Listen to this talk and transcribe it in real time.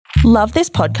Love this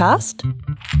podcast?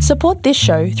 Support this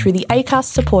show through the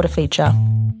Acast supporter feature.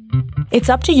 It's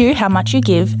up to you how much you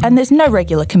give, and there's no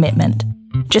regular commitment.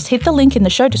 Just hit the link in the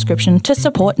show description to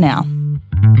support now.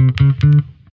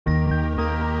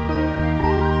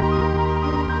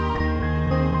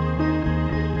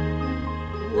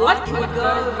 What could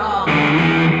go wrong?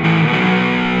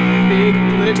 Big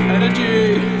lit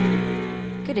energy.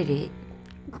 Good idiot.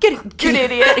 Good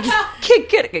idiot.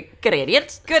 Good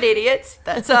idiots. Good idiots.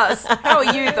 That's us. How are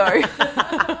you, though?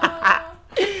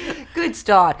 Good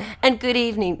start. And good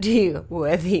evening to you,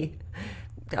 worthy.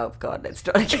 Oh, God, let's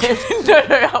start again. No,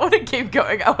 I want to keep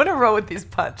going. I want to roll with this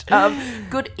punch.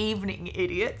 Good evening,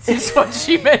 idiots, is what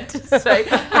she meant to say.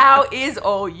 How is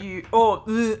all you?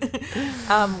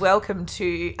 Welcome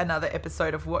to another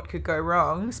episode of What Could Go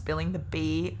Wrong, spilling the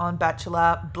B on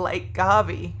Bachelor Blake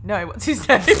Garvey. No, what's his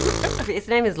name? His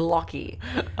name is Lockie.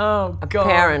 Oh, God.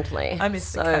 Apparently. I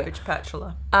missed the Cabbage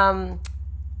Bachelor.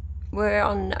 We're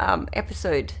on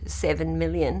episode 7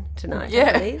 million tonight, I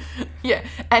Yeah. believe. Yeah.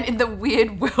 And in the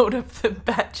weird world of The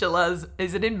Bachelors,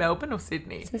 is it in Melbourne or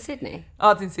Sydney? It's in Sydney.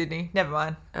 Oh, it's in Sydney. Never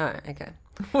mind. Oh, okay.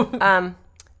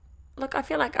 Look, I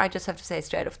feel like I just have to say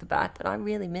straight off the bat that I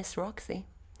really miss Roxy.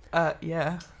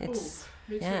 Yeah. It's,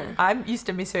 yeah. I used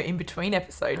to miss her in between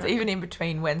episodes. Even in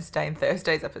between Wednesday and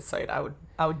Thursday's episode, I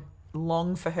would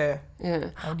long for her.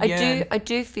 Yeah, I yearn. I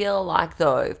do feel like,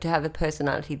 though, to have a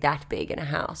personality that big in a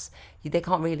house, they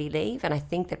can't really leave. And I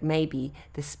think that maybe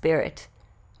the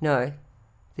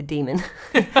demon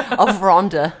of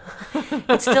Rhonda,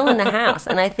 it's still in the house,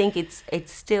 and I think it's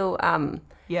still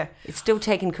it's still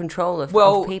taking control of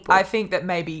people. I think that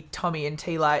maybe Tommy and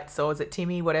T-Lights, or was it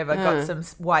Timmy, whatever, got some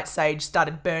white sage,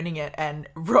 started burning it, and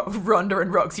Rhonda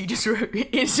and Roxy just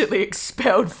instantly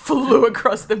expelled, flew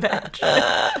across the bench.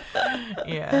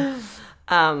 Yeah.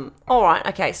 All right,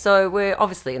 okay, so we're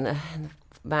obviously in the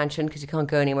mansion because you can't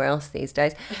go anywhere else these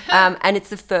days, and it's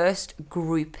the first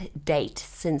group date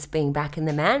since being back in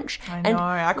the manch. I know,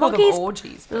 I call them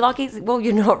orgies. Lockie's, well,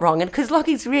 you're not wrong, because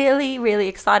Lockie's really, really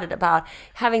excited about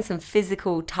having some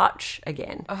physical touch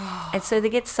again. And so they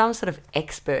get some sort of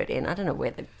expert in. I don't know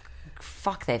where the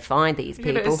fuck they find these You're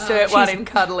people. gonna insert one in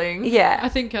cuddling. Yeah. I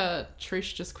think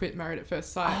Trish just quit Married at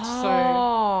First Sight,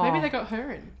 Oh. so maybe they got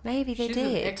her in. Maybe they She's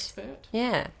did. an expert.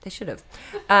 Yeah, they should have.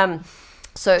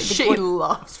 So She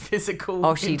loves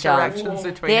physical she does. interactions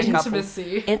between Their the couple.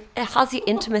 Intimacy. How's your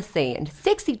intimacy and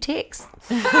sexy ticks?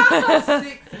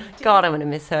 God, I'm gonna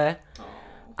miss her.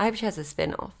 I hope she has a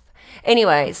spin-off.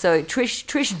 Anyway, so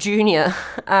Trish Jr.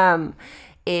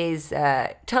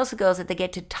 Tells the girls that they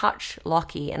get to touch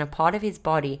Lockie and a part of his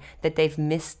body that they've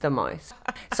missed the most.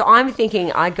 So I'm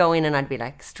thinking I'd go in and I'd be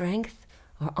like, strength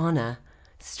or honor,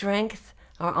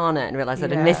 and realize I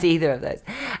didn't miss either of those.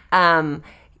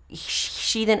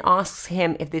 She then asks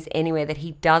him if there's anywhere that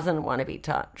he doesn't want to be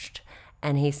touched,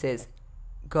 and he says,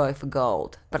 go for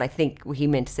gold. But I think he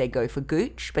meant to say go for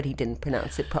gooch, but he didn't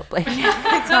pronounce it properly.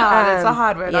 It's hard. It's a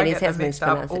hard word. yeah, I and get his them husband's mixed up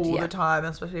pronounced it, all yeah. the time,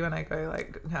 especially when I go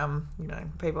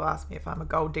people ask me if I'm a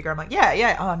gold digger. I'm like,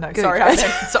 yeah. Oh no, sorry, I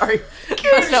don't. Sorry.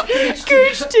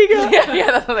 Gooch digger.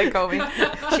 Yeah, that's what they call me.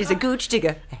 She's a gooch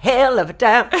digger. A hell of a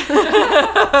damn.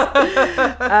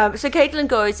 So Caitlin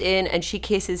goes in and she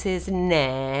kisses his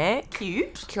neck.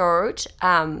 Cute.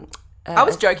 I I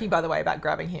was joking, by the way, about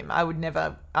grabbing him. I would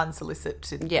never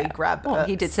unsolicitedly grab. Well,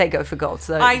 he did say go for gold.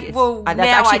 So now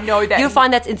I know that you'll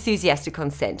find that's enthusiastic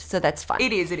consent. So that's fine.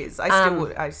 It is.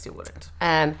 I still wouldn't.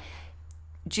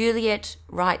 Juliet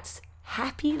writes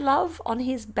happy love on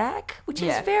his back, which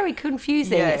is very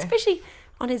confusing, Yeah. especially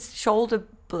on his shoulder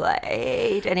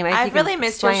blade. Anyway, I really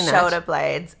missed your shoulder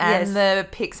blades and the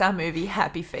Pixar movie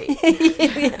Happy Feet.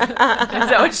 Is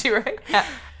that what she wrote?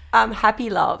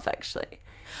 Happy love, actually.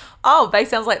 Oh, they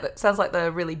sounds like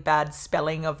the really bad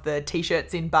spelling of the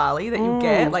T-shirts in Bali that you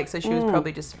get. Like, so she was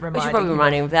probably just reminding. She's probably him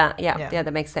reminding him of that. Yeah. Yeah,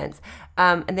 that makes sense.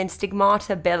 And then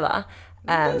Stigmata Bella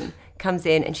comes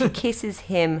in and she kisses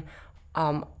him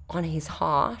on his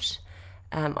heart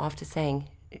after saying.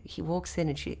 He walks in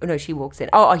and she walks in.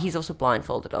 Oh, he's also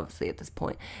blindfolded, obviously, at this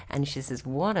point. And she says,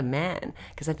 what a man.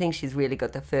 Because I think she's really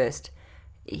got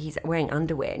he's wearing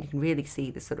underwear and you can really see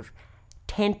the sort of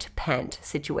tent pant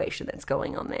situation that's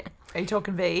going on there. Are you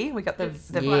talking V? We got the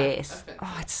Yes.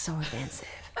 Oh, it's so offensive.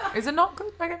 Is it not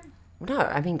good? Okay. No,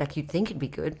 I mean, like, you'd think it'd be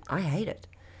good. I hate it.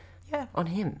 Yeah. On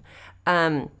him.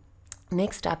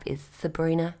 Next up is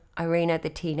Sabrina Irina, the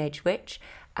teenage witch.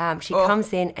 She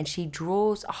comes in and she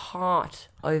draws a heart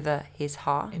over his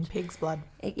heart. In pig's blood.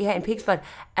 Yeah, in pig's blood.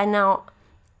 And now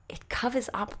it covers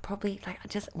up probably like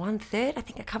just 1/3. I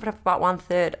think it covered up about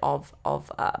 1/3 of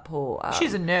poor.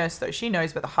 She's a nurse, though. She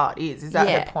knows where the heart is. Is that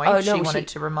Yeah. her point? Oh, no, she well, wanted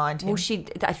to remind him. Well,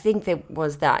 I think there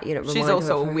was that. You know, She's remind her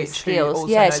also of a her witch who skills.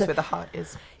 also Yeah, knows so, where the heart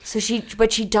is. so she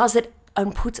does it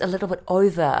and puts a little bit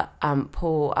over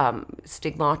poor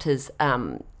Stigmata's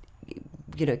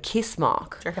kiss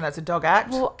mark. Do you reckon that's a dog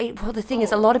act? Well, the thing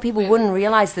is, a lot of people wouldn't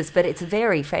realize this, but it's a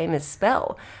very famous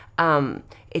spell.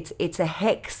 It's a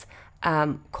hex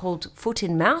called foot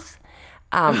in mouth.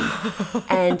 So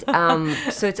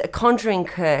it's a conjuring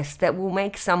curse that will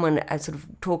make someone sort of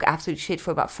talk absolute shit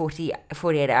for about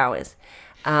 48 hours.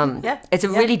 It's a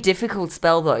really difficult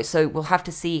spell though, so we'll have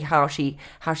to see how she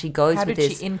goes How with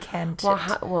did this. she incant it? So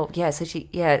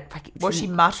Was she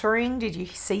muttering? Did you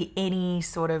see any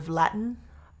sort of Latin?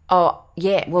 Oh,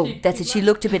 yeah, well, that's it. She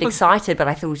looked a bit excited, but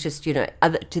I thought it was just,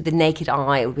 to the naked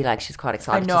eye, it would be like she's quite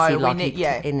excited to see Lockie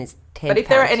in his tent. But if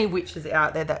there are pouch. any witches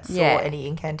out there that saw any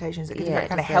incantations that could kind of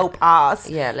just help us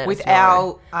let with us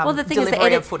know. our The thing is,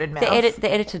 delivery of foot and mouth. the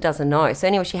editor doesn't know. So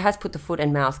anyway, she has put the foot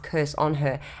and mouth curse on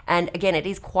her. And again, it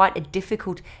is quite a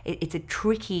difficult, it's a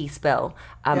tricky spell.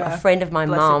 A friend of my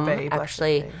mum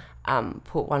actually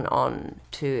put one on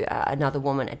to another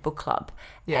woman at book club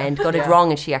and got it wrong,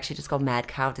 and she actually just got mad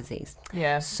cow disease.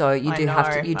 Yeah. So you do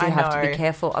have to be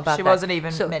careful about She that. wasn't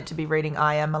even meant to be reading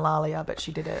I Am Malalia, but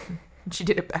she did it. She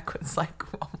did it backwards, like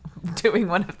doing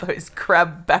one of those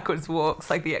crab backwards walks,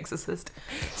 like The Exorcist.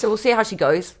 So we'll see how she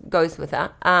goes with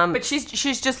that. But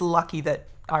she's just lucky that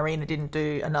Irina didn't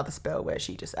do another spell where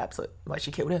she just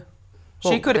she killed her.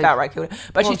 She could have outright killed her,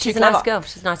 but she's a clever. nice girl.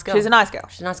 She's a nice girl. She's a nice girl.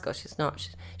 She's a nice girl.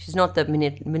 She's not the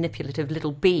manipulative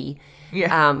little bee.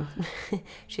 Yeah.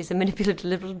 She's a manipulative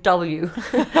little W.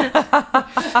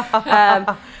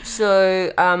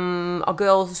 Our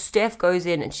girl Steph goes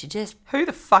in and she just. Who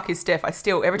the fuck is Steph?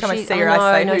 Every time I see her,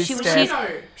 I say, who's Steph?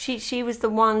 She was the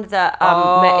one that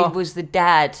it was the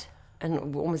dad.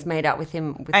 And almost made out with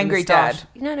him with angry the moustache.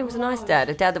 dad. No, it was a nice dad.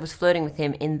 A dad that was flirting with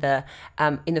him in the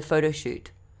photo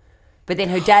shoot. But then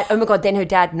her dad, then her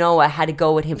dad Noah had to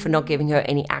go at him for not giving her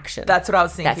any action. That's what I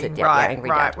was thinking. That's it,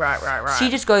 Right. She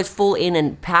just goes full in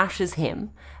and pashes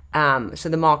him. So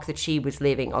the mark that she was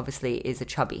leaving obviously is a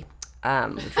chubby,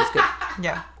 which was good.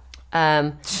 Yeah.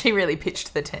 She really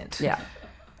pitched the tent. Yeah.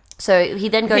 So he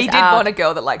then goes out. He did want a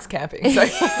girl that likes camping. So.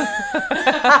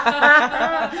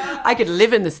 I could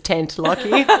live in this tent,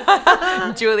 Lockie.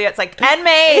 Juliet's like, and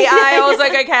me, I also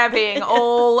go camping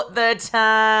all the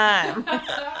time.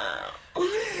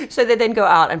 So they then go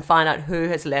out and find out who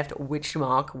has left which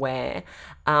mark where.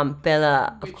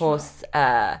 Bella, of course,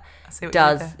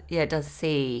 does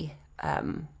see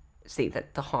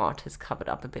that the heart has covered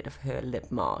up a bit of her lip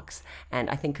marks, and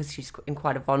I think because she's in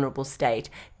quite a vulnerable state,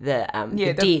 the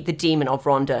demon of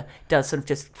Rhonda does sort of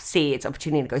just see its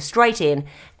opportunity to go straight in,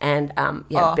 and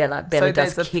Bella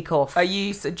does kick off. Are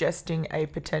you suggesting a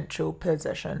potential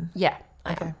possession? Yeah.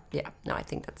 Okay. No, I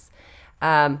think that's.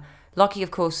 Lockie,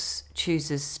 of course,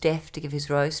 chooses Steph to give his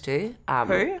rose to.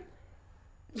 Who?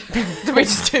 Did we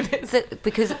just do this?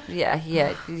 Because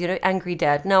angry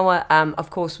dad Noah, of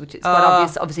course, which is quite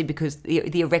obvious, obviously because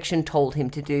the erection told him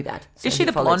to do that. So is she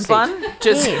the followed blonde one?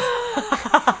 Just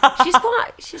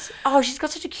she's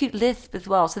got such a cute lisp as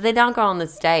well. So they now go on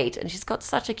this date, and she's got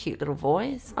such a cute little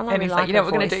voice. And he's like, we're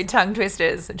going to do tongue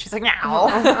twisters, and she's like,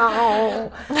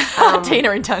 no.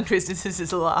 Tina in tongue twisters is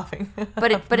just laughing.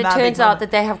 But it turns out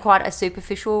that they have quite a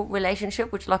superficial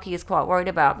relationship, which Lockie is quite worried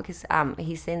about because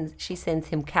she sends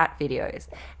him cat videos,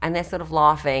 and they're sort of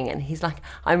laughing, and he's like,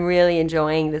 I'm really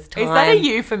enjoying this time. Is that a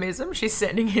euphemism? She's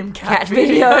sending him cat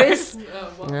videos.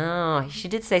 No, she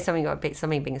did say something about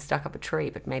something being stuck up a tree,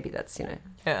 but maybe that's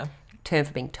term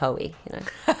for being toey,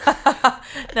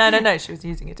 No, she was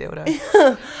using a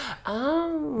dildo.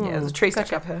 Oh, yeah, it was a tree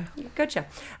stuck up her. Gotcha.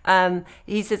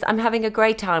 He says, I'm having a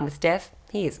great time with Steph.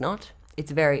 He is not.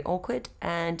 It's very awkward,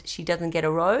 and she doesn't get a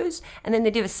rose. And then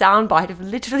they do a soundbite of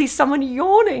literally someone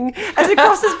yawning as it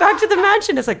crosses back to the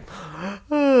mansion. It's like,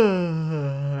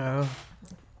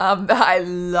 I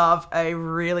love a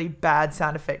really bad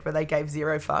sound effect where they gave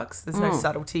zero fucks. There's no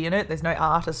subtlety in it. There's no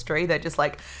artistry. They're just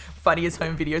like funny as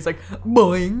home videos, like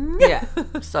boing. Yeah,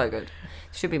 so good.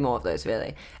 Should be more of those,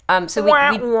 really. So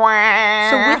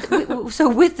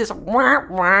with this,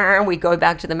 we go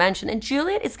back to the mansion, and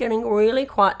Juliet is getting really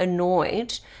quite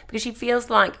annoyed because she feels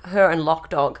like her and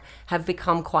Lockdog have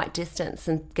become quite distant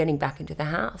since getting back into the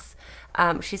house.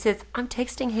 She says, I'm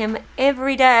texting him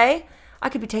every day. I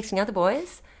could be texting other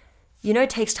boys. It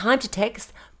takes time to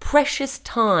text. Precious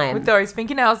time. With those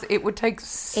fingernails, it would take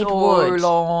so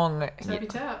long. Tap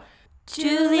it out.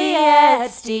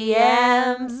 Juliet's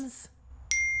DMs.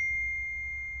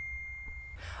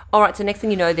 All right, so next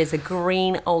thing you know, there's a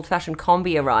green old-fashioned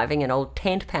combi arriving, and old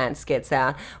Tent Pants gets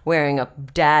out wearing a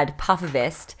dad puffer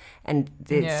vest, and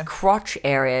this crotch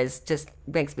areas just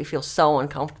makes me feel so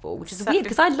uncomfortable, which is weird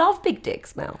because I love big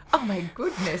dicks, Mel. Oh my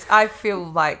goodness. I feel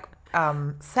like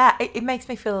sad. It makes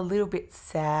me feel a little bit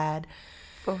sad.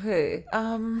 For who?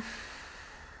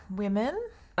 Women?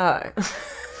 Oh.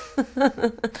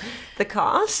 The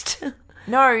cast?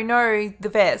 No, the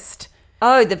vest.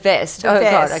 Oh, the vest. The God.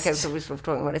 vest. Okay, so we're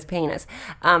talking about his penis.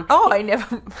 I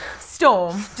never...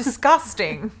 Storm.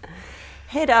 Disgusting.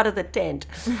 Head out of the tent.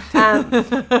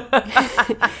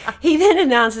 He then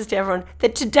announces to everyone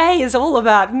that today is all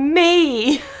about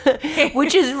me,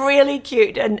 which is really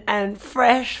cute and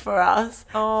fresh for us.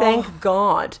 Oh. Thank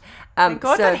God. Thank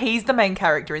God that he's the main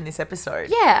character in this episode.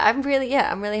 Yeah, I'm really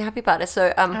happy about it.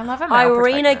 So I love a male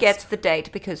Irina protagonist. gets the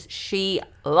date because she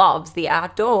loves the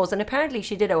outdoors, and apparently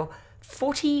she did a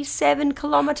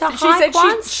 47-kilometer hike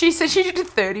once. She said she did a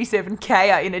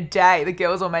 37K in a day. The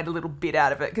girls all made a little bit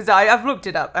out of it because I've looked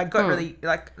it up. I got really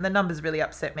the numbers really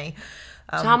upset me.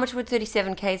 So how much would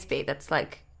 37Ks be? That's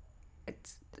like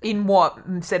it's. In what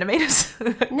centimeters?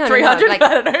 No, 300? like,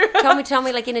 I don't know. Tell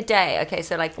me, like in a day. Okay,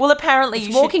 so like. Well, apparently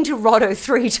it's walking to Rotto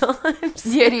 3 times.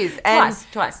 Yeah, it is. And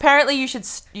twice. Apparently,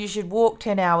 you should walk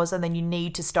 10 hours and then you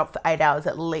need to stop for 8 hours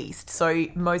at least. So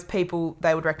most people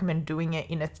they would recommend doing it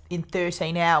in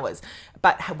 13 hours,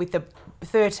 but with the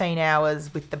 13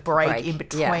 hours with the break in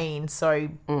between. Yeah. So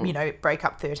break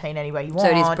up 13 anyway you want.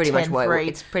 So it is pretty 10, much 3.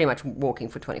 It's pretty much walking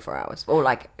for 24 hours, or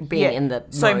like being in the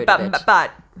mode but, of it.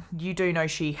 But you do know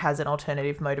she has an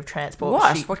alternative mode of transport.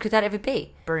 What could that ever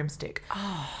be? Broomstick.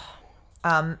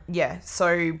 Yeah.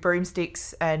 So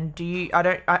broomsticks, and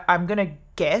I'm gonna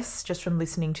guess just from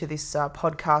listening to this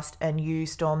podcast and you,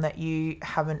 Storm, that you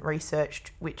haven't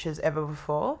researched witches ever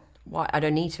before. Why? I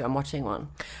don't need to. I'm watching one.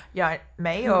 Yeah,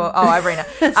 me or Irina.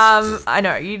 I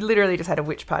know you literally just had a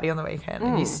witch party on the weekend,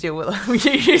 and you still will. You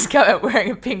just go out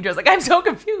wearing a pink dress. Like I'm so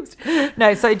confused.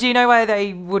 No, so do you know why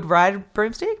they would ride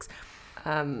broomsticks?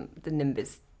 The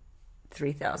Nimbus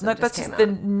 3000. No, that's just the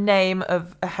name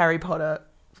of a Harry Potter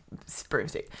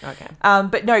broomstick. Okay.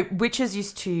 But no, witches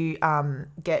used to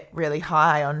get really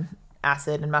high on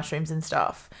acid and mushrooms and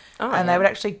stuff, and they would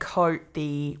actually coat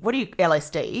the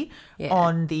LSD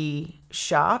on the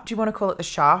shaft. Do you want to call it the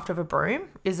shaft of a broom?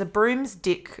 Is a broom's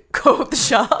dick called the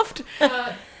shaft?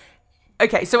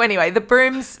 Okay, so anyway, the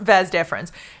broom's vas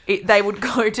deferens, they would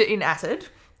coat it in acid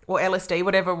or LSD,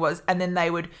 whatever it was, and then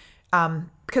they would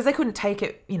because they couldn't take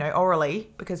it, orally,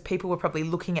 because people were probably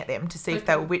looking at them to see if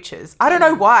they were witches. I don't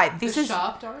know why. This is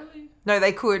shaft orally. No,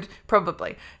 they could,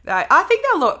 probably. I think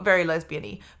they're very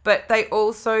lesbian-y, but they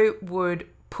also would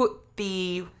put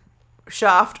the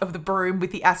shaft of the broom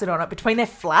with the acid on it between their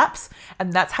flaps,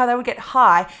 and that's how they would get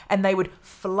high, and they would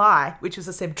fly, which was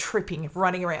them tripping,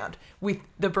 running around with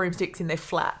the broomsticks in their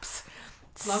flaps.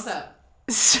 Love that.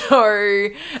 So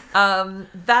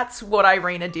that's what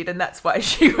Irina did, and that's why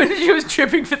she was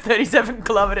tripping for 37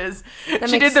 kilometres.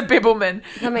 She did the Bibbleman.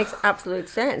 That makes absolute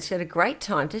sense. She had a great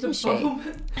time, didn't she?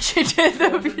 She did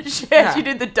she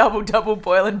did the double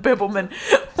boil and Bibbleman.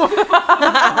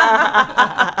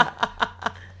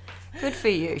 Good for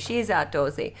you. She is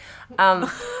outdoorsy.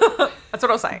 That's what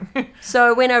I was saying.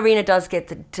 So when Irina does get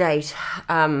the date,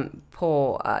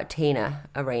 poor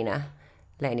Irina,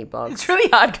 Laney Boggs. It's really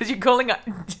hard because you're calling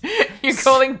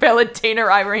Bella Tina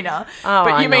Irina,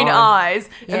 but you mean eyes,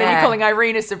 and then you're calling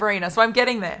Irina Sabrina. So I'm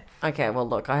getting there. Okay, well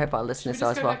look, I hope our listeners Should we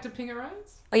know just as go well. back to Ping Her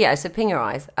Eyes? Oh yeah, so Ping Her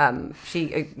Eyes.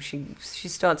 She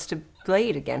starts to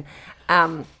bleed again,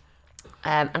 and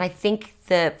I think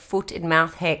the foot and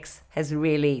mouth hex has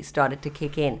really started to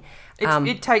kick in.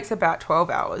 It takes about 12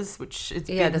 hours, which it's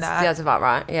been that. That's about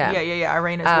right. Yeah. Yeah.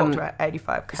 Irina's walked about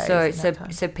 85 k's.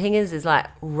 So Pingers is like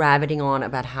rabbiting on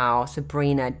about how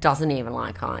Sabrina doesn't even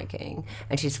like hiking,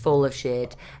 and she's full of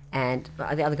shit. And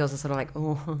the other girls are sort of like,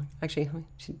 oh, actually,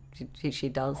 she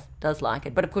does like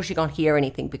it, but of course she can't hear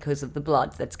anything because of the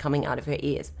blood that's coming out of her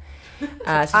ears. So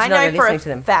I know for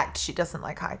a fact she doesn't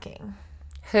like hiking.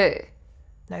 Who?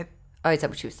 No. Oh, is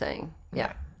that what she was saying?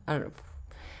 Yeah. No. I don't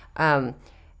know.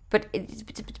 But it's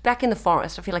back in the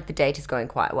forest, I feel like the date is going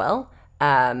quite well.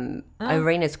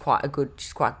 Irina's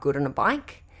she's quite good on a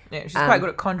bike. Yeah, she's quite good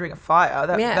at conjuring a fire.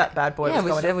 That bad boy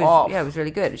was going off. Yeah, it was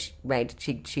really good.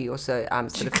 She also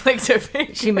clicked her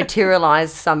finger. She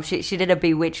materialized some. She did a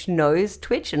bewitched nose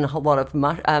twitch, and a whole lot of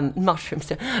mushrooms,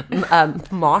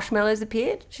 marshmallows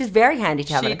appeared. She's very handy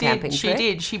to have on a camping trip. She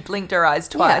did. She blinked her eyes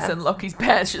twice, and Lockie's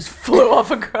pants just flew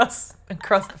off across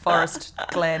the forest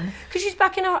glen. Because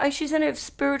she's in a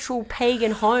spiritual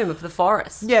pagan home of the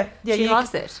forest. Yeah. She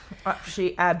loves it.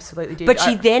 She absolutely did. But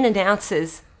she then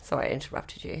announces Sorry, I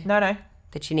interrupted you. No.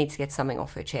 That she needs to get something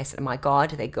off her chest. And my God,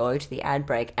 they go to the ad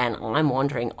break, and I'm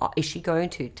wondering, is she going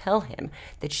to tell him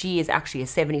that she is actually a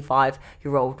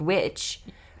 75-year-old witch?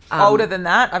 Older than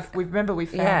that. We found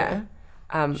Yeah. her.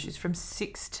 She's from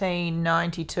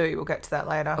 1692. We'll get to that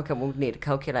later. Okay, we'll need a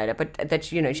calculator. But that,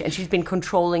 and she's been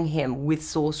controlling him with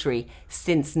sorcery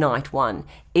since night one.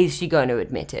 Is she going to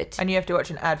admit it? And you have to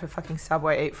watch an ad for fucking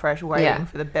Subway Eat Fresh waiting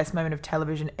for the best moment of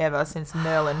television ever since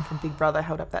Merlin from Big Brother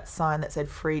held up that sign that said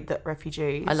 "Freed the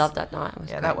refugees." I love that night.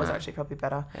 That was actually probably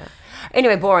better. Yeah.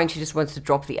 Anyway, boring. She just wants to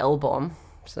drop the L-bomb.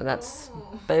 So that's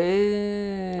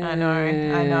boom. I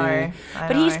know.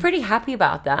 But he's pretty happy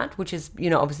about that, which is,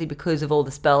 obviously because of all the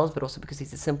spells, but also because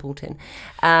he's a simpleton.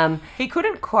 He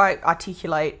couldn't quite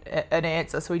articulate an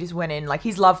answer, so he just went in. Like,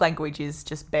 his love language is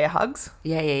just bear hugs.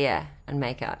 Yeah. And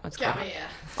make out. It's Get quite, me, yeah.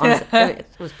 honestly, it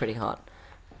was pretty hot.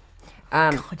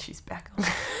 God, she's back on.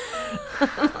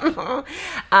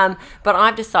 But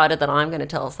I've decided that I'm going to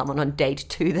tell someone on date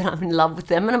 2 that I'm in love with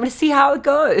them, and I'm going to see how it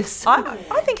goes.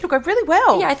 I think it'll go really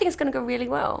well. Yeah, I think it's going to go really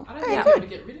well. I don't think I'm going to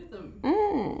get rid of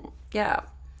them. Yeah.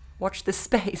 Watch the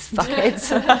space, fuckheads.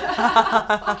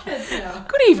 Fuckheads now.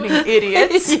 Good evening,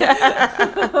 idiots.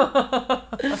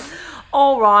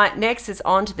 All right, next is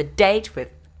on to the date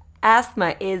with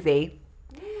Asthma Izzy.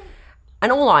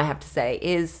 And all I have to say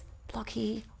is,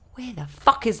 Lockie, where the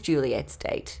fuck is Juliet's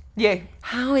date? Yeah.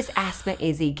 How is Asthma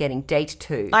Izzy getting date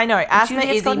 2? I know. Asthma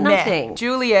Juliet's is got nothing.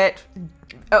 Juliet,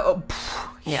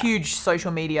 Yeah. huge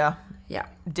social media Yeah.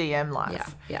 DM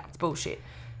life. Yeah. It's bullshit.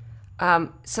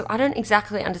 So I don't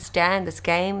exactly understand this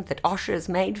game that Osher has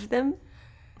made for them.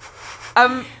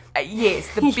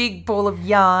 Yes, the big ball of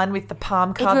yarn with the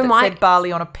palm card that remind- said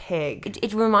barley on a peg.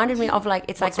 It reminded me of like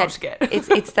What's not to get?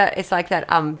 it's like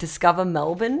that Discover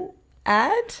Melbourne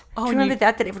ad. Oh, Do you remember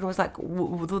that everyone was like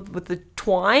with the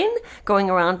twine going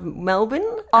around Melbourne?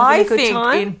 having I a good think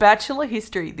time? in Bachelor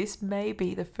history, this may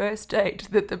be the first date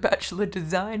that the Bachelor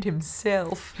designed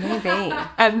himself. Maybe.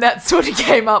 And that's what he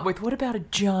came up with. What about a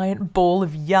giant ball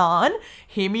of yarn?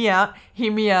 Hear me out.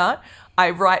 I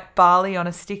write Bali on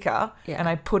a sticker and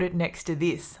I put it next to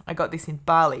this. I got this in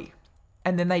Bali.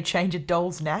 And then they change a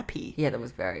doll's nappy. Yeah, that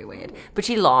was very weird. But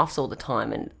she laughs all the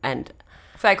time and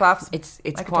Fake laughs. it's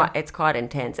Like a quite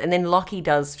intense. And then Lockie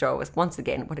does show us once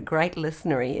again what a great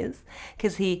listener he is,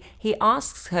 because he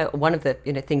asks her, one of the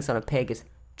things on a peg is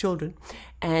children,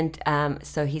 and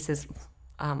so he says,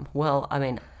 well, I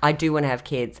mean, I do want to have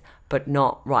kids, but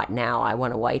not right now. I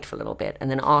want to wait for a little bit. And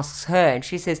then asks her, and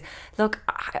she says, look,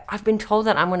 I've been told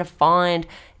that I'm going to find,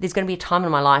 there's going to be a time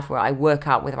in my life where I work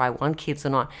out whether I want kids or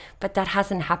not, but that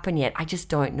hasn't happened yet. I just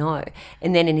don't know.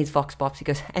 And then in his Vox Pops, he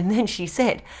goes, and then she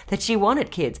said that she wanted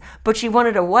kids, but she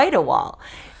wanted to wait a while.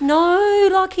 No,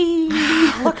 Lockie.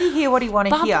 Lockie, hear what he want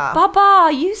to hear.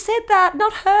 Baba, you said that,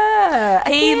 not her.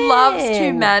 He Again. loves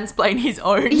to mansplain his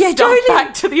own stuff totally.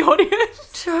 back to the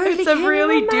audience. Totally. It's a Can you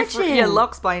really different... imagine? Yeah,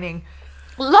 locksplaining.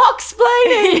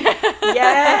 Locksplaining.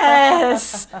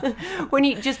 Yes. When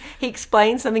he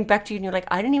explains something back to you and you're like,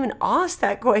 I didn't even ask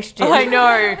that question. I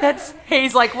know.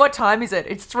 He's like, what time is it?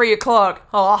 It's 3:00.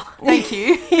 Oh, thank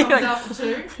you. Comes after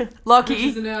 2, which is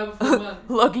Lockie, an hour before 1.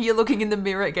 Lockie, you're looking in the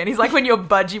mirror again. He's like when your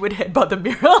budgie would headbutt the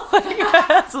mirror. Like,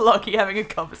 that's Lockie having a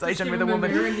conversation Give with a him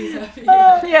woman. mirror and he's happy.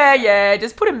 Yeah.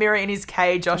 Just put a mirror in his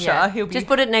cage, Joshua. Yeah. He'll be... Just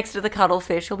put it next to the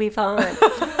cuttlefish. He'll be fine.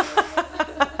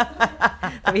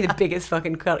 That'd be the biggest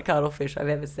fucking cuttlefish I've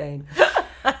ever seen.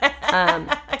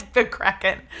 the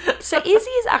Kraken. So Izzy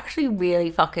is actually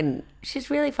she's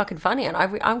really fucking funny, and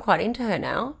I'm quite into her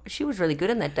now. She was really good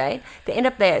in that date. They end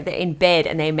up they're in bed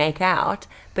and they make out,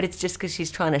 but it's just because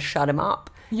she's trying to shut him up.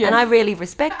 Yeah. And I really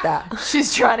respect that.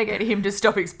 She's trying to get him to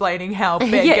stop explaining how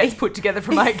bed gets put together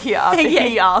from IKEA after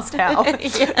he asked how.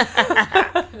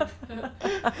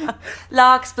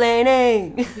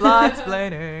 Larksplaining.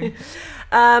 Explaining.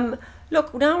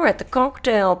 Look, now we're at the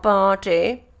cocktail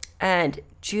party, and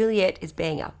Juliet is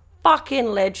being a fucking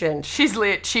legend. She's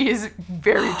lit. She is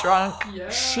very drunk. Yeah.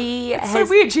 She It's has so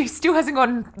weird. She still hasn't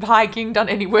gone hiking, done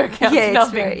any workouts, Yeah, it's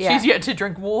nothing. very- yeah. She's yet to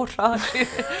drink water.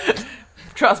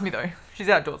 Trust me, though. She's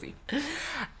outdoorsy.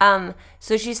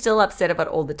 So she's still upset about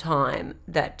all the time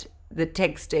that the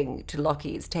texting to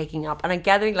Lockie is taking up. And I'm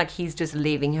gathering like he's just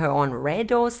leaving her on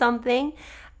red or something,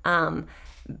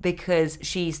 because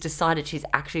she's decided she's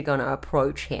actually going to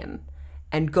approach him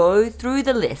and go through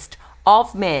the list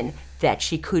of men that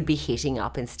she could be hitting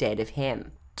up instead of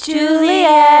him.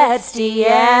 Juliet's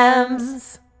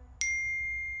DMs.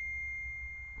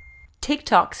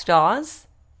 TikTok stars,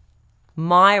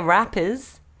 my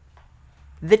rappers,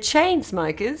 the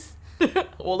Chainsmokers,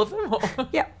 All of them?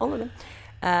 yeah, all of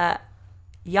them,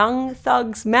 Young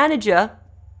Thug's manager,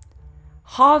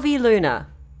 Harvey Luna,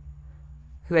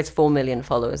 who has 4 million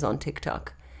followers on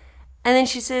TikTok. And then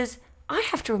she says, I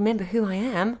have to remember who I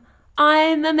am.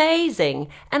 I'm amazing.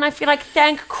 And I feel like,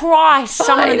 thank Christ,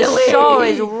 someone in the Finally. show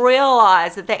has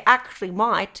realised that they actually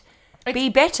might be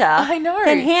better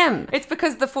than him. It's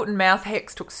because the foot and mouth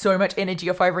hex took so much energy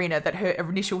off Irina that her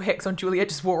initial hex on Julia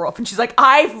just wore off. And she's like,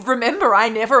 I remember I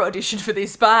never auditioned for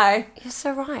this. Bye. You're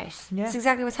so right. Yeah. That's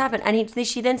exactly what's happened. And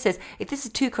she then says, if this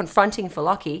is too confronting for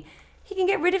Lockie, he can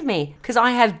get rid of me because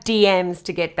I have DMs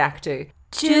to get back to.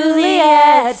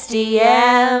 Juliet's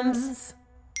DMs.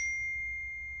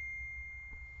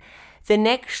 The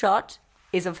next shot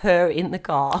is of her in the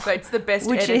car. So it's the best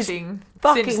which is editing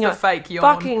fucking since the fake yawn.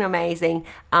 Fucking amazing.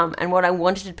 And what I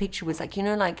wanted to picture was like,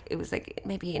 it was like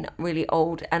maybe in really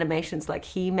old animations like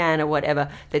He-Man or whatever,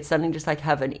 that suddenly just like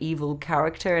have an evil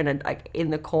character and like in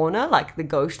the corner, like the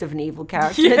ghost of an evil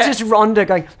character. Yeah. It's just Rhonda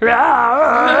going,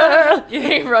 You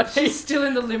think Rodney? She's still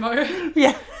in the limo.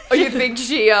 yeah. Or you think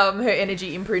she her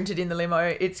energy imprinted in the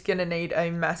limo? It's gonna need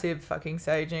a massive fucking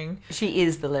saging. She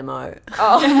is the limo.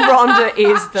 Rhonda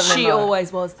is the limo. She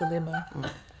always was the limo.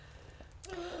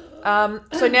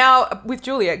 So now with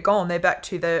Julia gone, they're back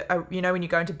to the when you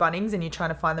go into Bunnings and you're trying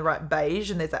to find the right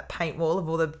beige, and there's that paint wall of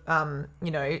all the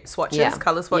swatches, Yeah.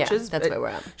 color swatches. Yeah, that's where we're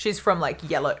at. She's from like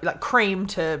yellow, like cream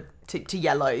to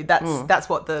yellow. That's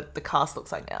what the cast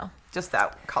looks like now. Just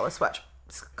that color swatch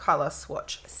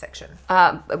section.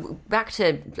 Back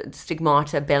to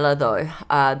Stigmata Bella though,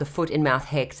 the foot in mouth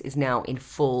hex is now in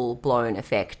full blown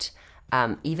effect.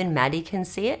 Even Maddie can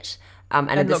see it.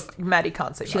 And look, Maddie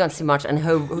can't see She much. can't see much, and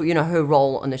her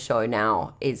role on the show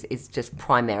now is just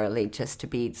primarily just to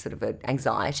be sort of an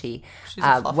anxiety She's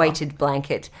a fluffer. weighted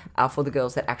blanket for the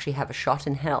girls that actually have a shot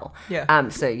in hell. Yeah.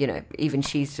 So even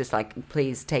she's just like,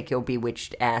 please take your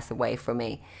bewitched ass away from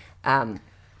me.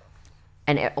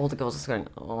 And all the girls are going,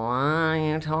 what are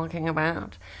you talking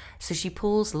about? So she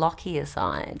pulls Lockie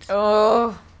aside.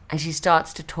 Oh, And she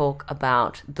starts to talk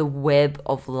about the web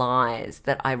of lies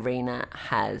that Irina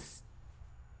has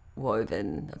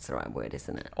woven. That's the right word,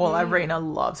 isn't it? well, Irina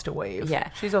loves to weave. Yeah.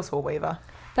 She's also a weaver.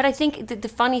 But I think the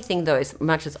funny thing, though, as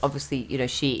much as obviously,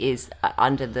 she is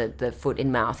under the foot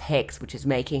in mouth hex, which is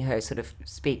making her sort of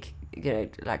speak,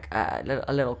 like a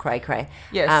little cray-cray.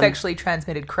 Yeah, sexually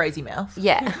transmitted crazy mouth.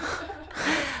 Yeah.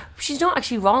 She's not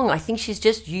actually wrong. I think she's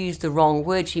just used the wrong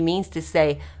word. She means to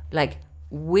say, like,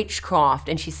 witchcraft,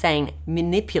 and she's saying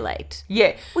manipulate.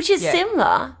 Yeah. Which is Yeah.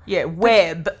 similar. Yeah,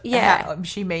 web. Yeah.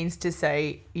 She means to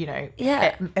say,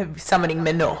 Yeah. summoning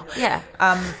manure. Yeah.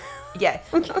 Yeah.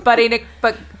 But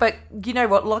you know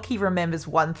what? Lockie remembers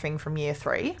one thing from year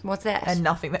 3. What's that? And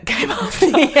nothing that came after.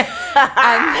 And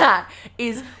that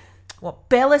is what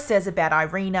Bella says about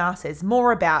Irina says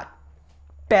more about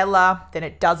Bella than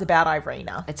it does about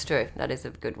Irina. It's true. That is a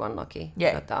good one, Lockie.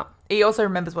 Yeah. Got that. He also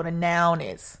remembers what a noun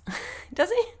is. Does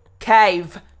he?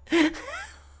 Cave.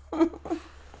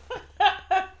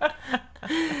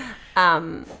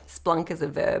 Splunk is a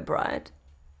verb, right?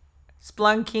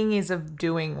 Splunking is a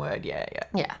doing word. Yeah.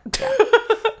 Yeah.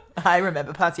 I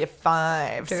remember past year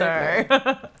 5. So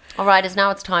All right,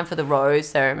 now it's time for the rose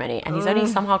ceremony. And he's only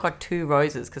somehow got 2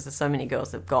 roses because there's so many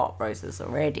girls that have got roses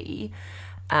already.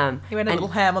 he went a little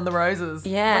ham on the roses.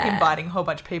 Yeah. Like inviting a whole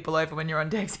bunch of people over when you're on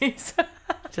Dexys.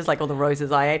 Just like all the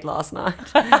roses I ate last night.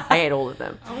 I ate all of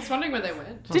them. I was wondering where they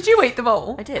went. Did you eat them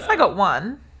all? I did. I got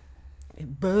one.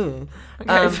 Boo.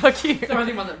 Okay, fuck you. It's the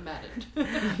only one that mattered.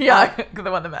 Yeah,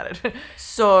 the one that mattered.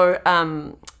 So,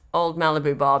 old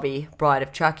Malibu Barbie, bride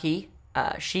of Chucky,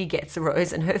 she gets a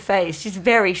rose in her face. She's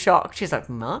very shocked. She's like,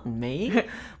 Martin, me? Which is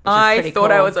I pretty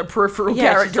thought I cool. was a peripheral Yeah,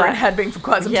 she's character like- and had been for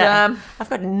quite some Yeah. time. I've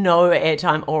got no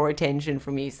airtime or attention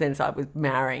from you since I was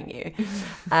marrying you.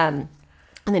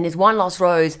 And then there's one lost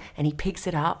rose, and he picks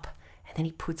it up, and then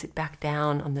he puts it back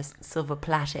down on the silver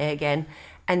platter again.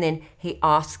 And then he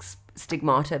asks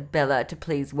Stigmata Bella to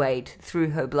please wade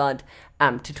through her blood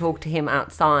to talk to him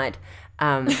outside.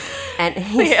 And The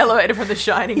he's, elevator from The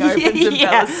Shining opens and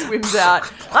Yeah. Bella swims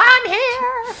out. I'm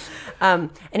here.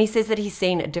 and he says that he's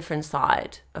seen a different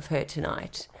side of her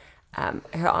tonight.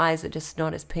 Her eyes are just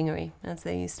not as pingery as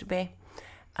they used to be.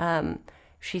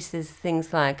 She says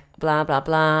things like, blah, blah,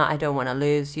 blah, I don't want to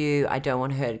lose you. I don't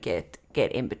want her to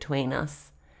get in between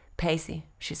us. Pacey,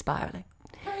 she's spiraling.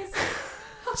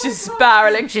 She's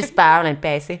spiraling. She's spiraling,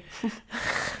 Pacey.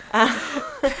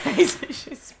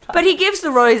 She's But he gives the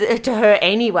rose to her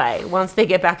anyway once they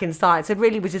get back inside. So it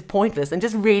really was just pointless and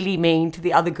just really mean to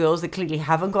the other girls that clearly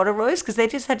haven't got a rose because they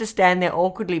just had to stand there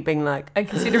awkwardly being like, And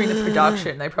considering the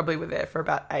production, they probably were there for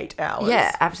about 8 hours.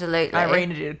 yeah, absolutely.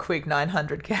 Irina did a quick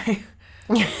 900k.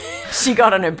 She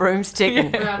got on her broomstick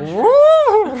and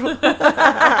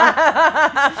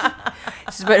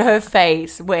but her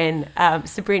face when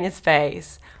Sabrina's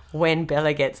face when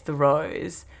Bella gets the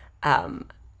rose,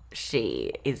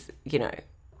 she is,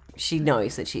 she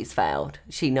knows that she's failed.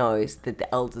 She knows that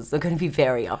the elders are going to be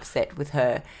very upset with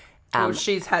her. Well,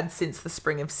 she's had since the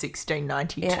spring of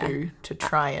 1692 to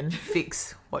try and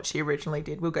fix what she originally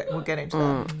did. We'll get into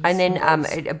that. And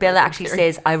then Bella actually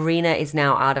says, Irina is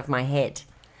now out of my head.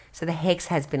 So the hex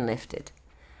has been lifted.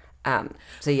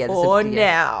 So yeah,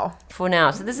 now. For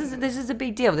now. So this is a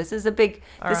big deal. This is a big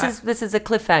this is a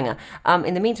cliffhanger.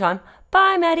 In the meantime,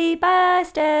 bye Maddie, bye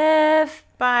Steph.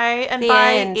 Bye and The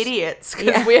bye end. idiots,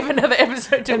 because we have another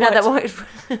episode to watch.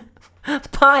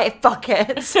 Bye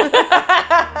buckets.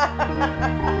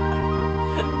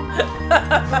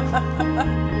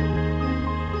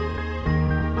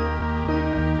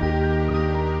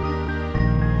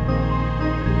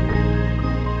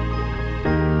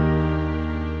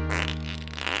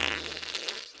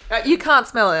 You can't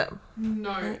smell it.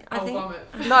 No, I'll think- vomit.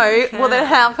 No, well then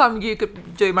how come you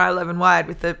could do my 11 wide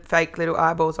with the fake little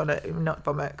eyeballs on it and not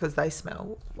vomit? Because they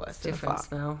smell worse than a Different fart.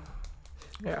 smell.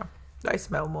 Yeah, they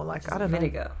smell more like, I don't know.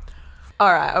 Vinegar.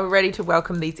 All right, are we ready to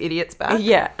welcome these idiots back?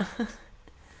 Yeah.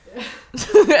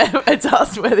 It's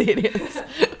us, we're the idiots.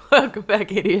 Welcome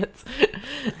back, idiots.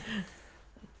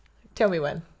 Tell me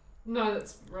when. No,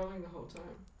 that's rolling the whole time.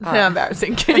 How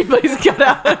embarrassing. Can you please cut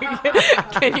out?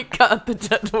 Can you cut the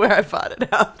where I farted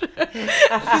out?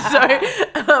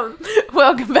 So,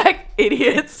 welcome back,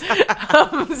 idiots. So,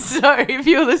 if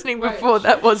you were listening before,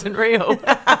 that wasn't real.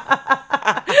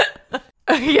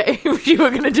 Okay, you were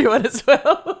going to do one as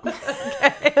well.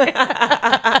 Okay.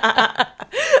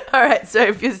 All right, so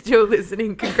if you're still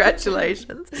listening,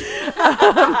 congratulations. You've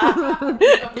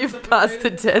passed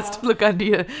the test. Look under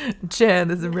your chair,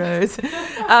 there's a rose.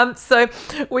 So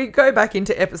we go back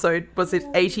into episode, was it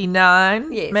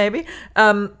 89? Yes. Maybe?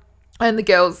 And the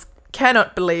girls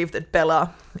cannot believe that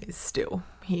Bella is still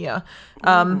here.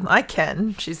 I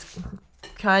can. She's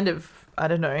kind of, I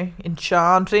don't know,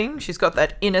 enchanting. She's got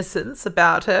that innocence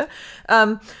about her.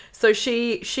 So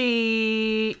she,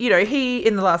 he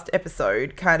in the last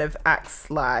episode kind of acts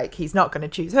like he's not going to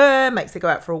choose her, makes her go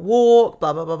out for a walk,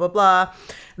 blah, blah, blah, blah, blah.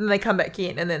 And then they come back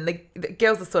in and then the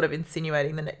girls are sort of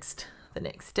insinuating the next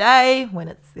day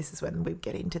when this is when we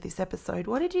get into this episode.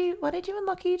 What did you and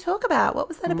Lockie talk about? What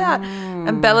was that about?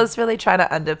 And Bella's really trying to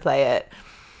underplay it.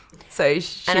 So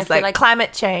she's like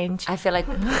climate change. I feel like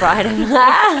Brian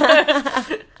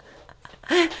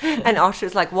and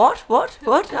Oshar's like, what?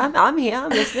 I'm here.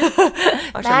 I'm listening.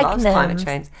 Osher loves climate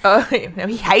change. Oh,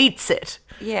 he hates it.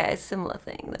 Yeah, it's a similar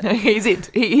thing. Though. He's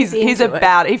into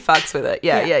about it. He fucks with it.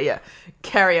 Yeah. Yeah.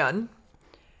 Carry on.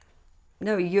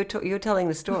 No, you're telling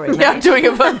the story. Yeah, mate.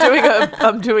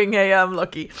 I'm doing a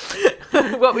Lockie.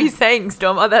 What were you saying,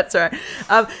 Storm? Oh, that's all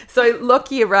right. So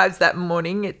Lockie arrives that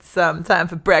morning. It's time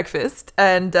for breakfast,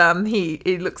 and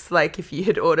he looks like if you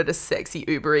had ordered a sexy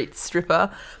Uber Eats stripper.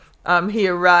 He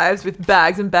arrives with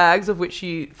bags and bags of which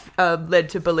you led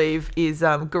to believe is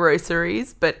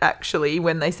groceries, but actually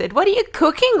when they said, "What are you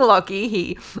cooking, Lockie?"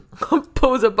 he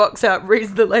pulls a box out,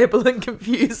 reads the label and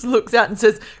confused looks out and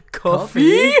says,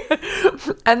 "Coffee?"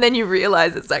 And then you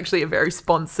realise it's actually a very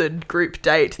sponsored group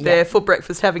date. Yeah. They're for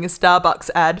breakfast having a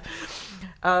Starbucks ad.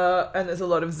 And there's a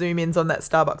lot of zoom-ins on that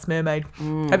Starbucks mermaid.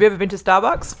 Have you ever been to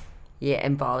Starbucks? Yeah,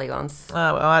 and barley once. Oh,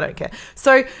 well, I don't care.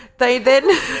 So they then...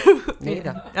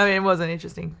 Neither. I mean, it wasn't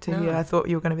interesting to hear. I thought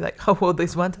you were going to be like, oh, well,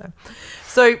 this one time.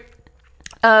 So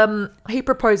he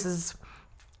proposes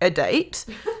a date.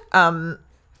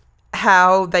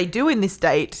 How they do in this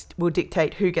date will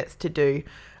dictate who gets to do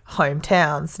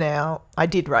hometowns. Now, I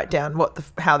did write down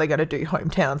how they're going to do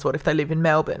hometowns. What if they live in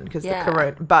Melbourne? Because the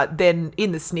corona... But then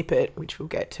in the snippet, which we'll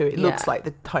get to, it looks like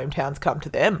the hometowns come to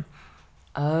them.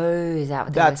 Oh, is that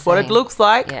what That's what it looks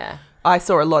like. Yeah. I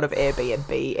saw a lot of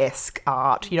Airbnb-esque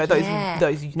art. You know, those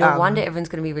No wonder everyone's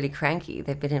going to be really cranky.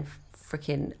 They've been in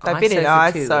freaking they've been in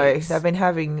ISO for 2 ISO. weeks. They've been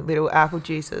having little apple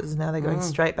juices. Now they're going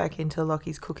straight back into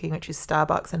Lockie's cooking, which is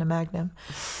Starbucks and a Magnum.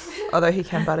 Although he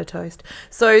can butter toast.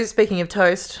 So speaking of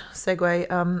toast,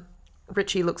 segue,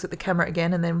 Richie looks at the camera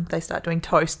again and then they start doing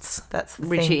toasts. That's the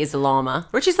Richie thing. is a llama.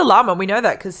 Richie's the llama. We know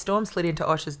that because Storm slid into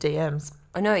Osha's DMs.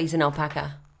 Oh, no, he's an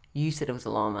alpaca. You said it was a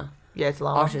llama. Yeah, it's a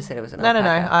llama. Osher said it was an No.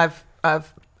 alpaca.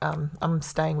 I've I'm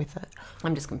staying with it.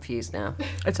 I'm just confused now.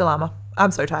 It's a llama.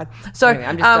 I'm so tired. So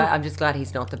Anyway, I'm just glad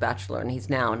he's not the Bachelor and he's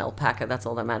now an alpaca. That's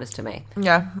all that matters to me.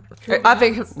 yeah, I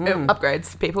think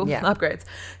upgrades, people. Yeah. Upgrades.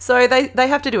 So they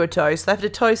have to do a toast. They have to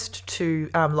toast to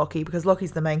Lockie because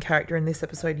Lockie's the main character in this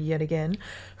episode yet again.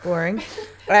 Boring.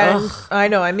 And I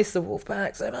know I miss the wolf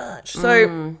pack so much.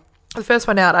 So the first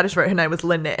one out, I just wrote her name was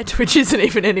Lynette, which isn't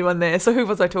even anyone there. So who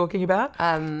was I talking about?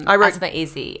 I wrote Asma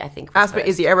Izzy, I think. Asma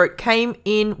Izzy. I wrote came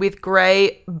in with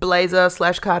grey blazer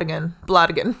 / cardigan.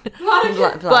 Bladigan.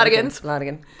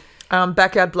 Bladigan.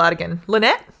 Backyard Bladigan.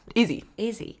 Lynette? Izzy.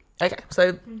 Easy. Okay,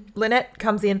 so Lynette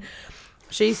comes in.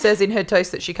 She says in her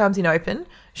toast that she comes in open.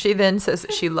 She then says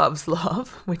that she loves love,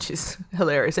 which is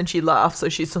hilarious, and she laughs. So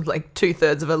she's sort of like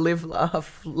 2/3 of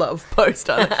a love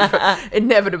poster that she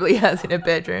inevitably has in her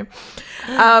bedroom.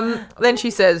 Then she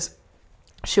says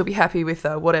she'll be happy with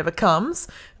whatever comes,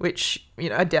 which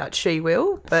I doubt she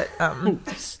will, but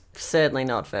Certainly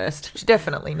not first. she's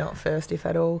definitely not first, if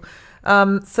at all.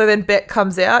 So then Beck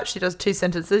comes out. She does 2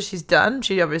 sentences. She's done.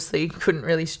 She obviously couldn't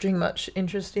really string much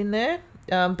interest in there.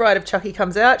 Bride of Chucky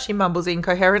comes out. She mumbles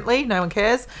incoherently. No one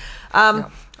cares.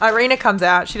 Irina comes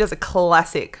out. She does a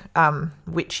classic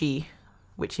witchy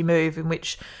move in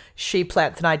which she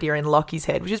plants an idea in Lockie's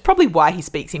head, which is probably why he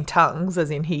speaks in tongues, as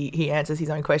in he answers his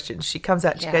own questions. She comes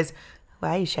out and she goes,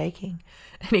 "Why are you shaking?"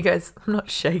 And he goes, "I'm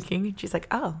not shaking." And she's like,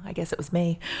 "Oh, I guess it was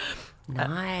me."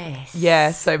 Nice.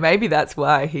 Yeah, so maybe that's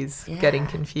why he's getting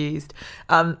confused.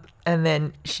 And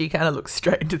then she kind of looks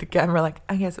straight into the camera like,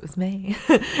 "I guess it was me."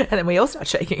 And then we all start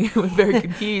shaking. We're very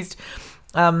confused.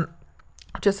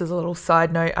 Just as a little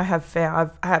side note, I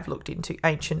have looked into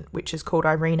ancient witches called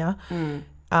Irina.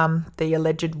 The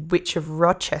alleged witch of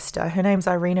Rochester. Her name's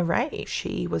Irina Ray.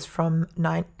 She was from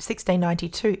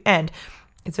 1692. And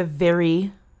it's a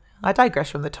very... I digress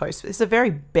from the toast. It's a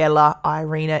very Bella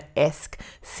Irina-esque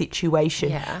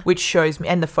situation, which shows me,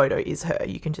 and the photo is her.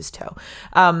 You can just tell.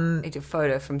 It's a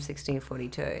photo from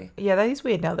 1642. Yeah, that is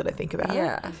weird now that I think about it.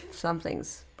 Yeah,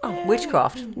 something's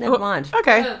witchcraft. Never mind.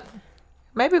 Okay,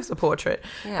 maybe it's a portrait.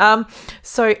 Yeah.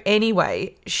 So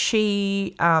anyway,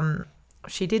 she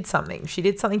did something. She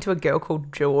did something to a girl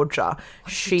called Georgia.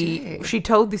 She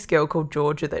told this girl called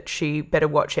Georgia that she better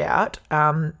watch out.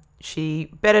 She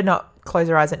better not close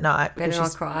her eyes at night. Better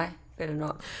not cry. Better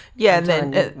not. Yeah, and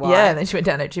then she went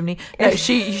down her chimney. No,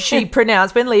 she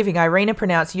pronounced, when leaving, Irina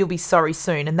pronounced, "You'll be sorry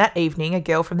soon." And that evening, a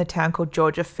girl from the town called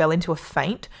Georgia fell into a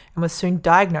faint and was soon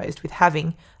diagnosed with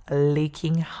having a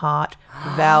leaking heart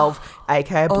valve,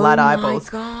 aka blood eyeballs.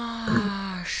 Oh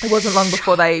my gosh. It wasn't long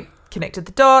before they connected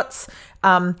the dots.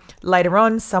 Later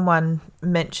on, someone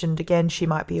mentioned again she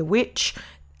might be a witch.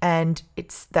 And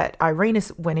it's that Irina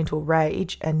went into a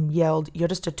rage and yelled, "You're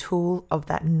just a tool of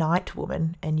that night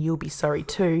woman and you'll be sorry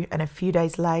too." And a few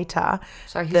days later...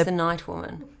 Sorry, who's the night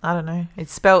woman? I don't know.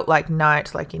 It's spelt like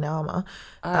night, like in armour.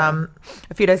 A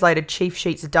few days later, Chief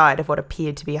Sheets died of what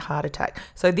appeared to be a heart attack.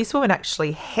 So this woman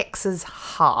actually hexes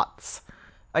hearts.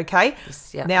 Okay?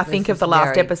 Now think of the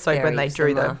last episode when they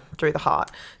drew the heart.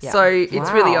 Yeah. So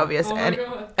it's really obvious. Oh my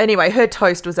God. Anyway, her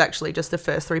toast was actually just the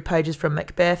first 3 pages from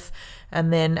Macbeth.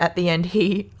 And then at the end,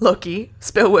 Lockie,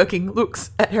 spell working,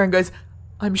 looks at her and goes,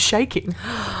 "I'm shaking."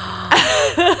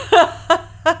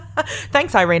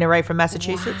 Thanks, Irina Ray from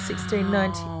Massachusetts,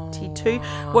 1692.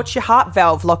 What's your heart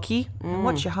valve, Lockie? And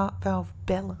what's your heart valve,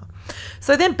 Bella?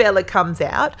 So then Bella comes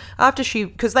out after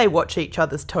because they watch each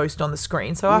other's toast on the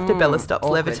screen. So after Bella stops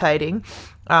levitating,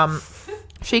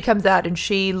 she comes out and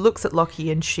she looks at Lockie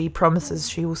and she promises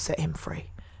she will set him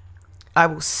free. "I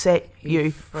will set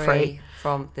you free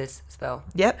from this spell."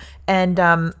 Yep.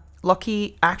 And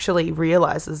Lockie actually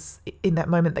realizes in that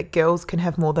moment that girls can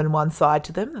have more than one side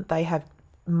to them, that they have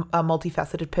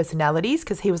multifaceted personalities,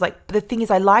 because he was like, "The thing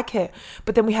is, I like her,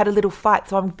 but then we had a little fight,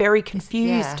 so I'm very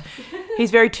confused."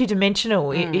 He's very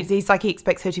two-dimensional. He's like, he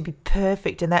expects her to be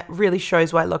perfect, and that really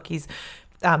shows why Lockie's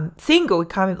single,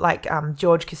 kind of like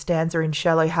George Costanza in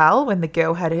Shallow Hal, when the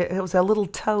girl had her little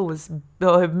toe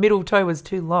her middle toe was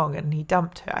too long and he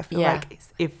dumped her. I feel like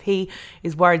if he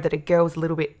is worried that a girl's a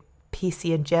little bit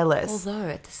pissy and jealous. Although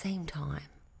at the same time,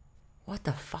 what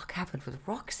the fuck happened with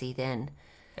Roxy then?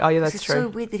 Oh yeah, that's it's true. It's so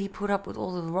weird that he put up with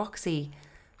all of the Roxy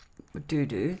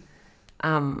doo-doo,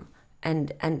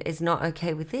 and is not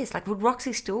okay with this. Like, would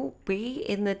Roxy still be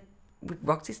in the... Would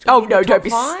Roxy still be in the top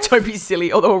 5? Don't be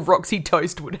silly. Although a Roxy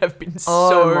toast would have been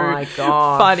my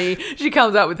gosh. funny. She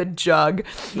comes out with a jug.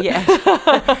 Yeah.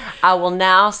 "I will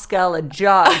now scull a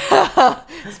jug."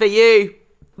 It's for you.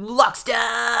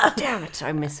 Lockstar. Damn it,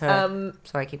 I miss her.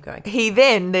 Sorry, keep going. He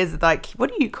then, there's like, what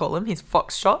do you call them? His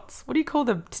fox shots? What do you call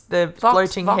the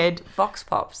floating head? Vox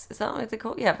Pops. Is that what they're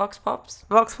called? Yeah, Vox Pops.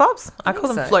 Vox pops? I call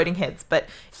them so. floating heads. But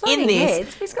Floating in this,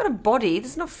 heads? He's got a body.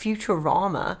 This is not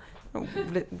Futurama.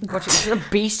 It's not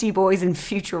Beastie Boys and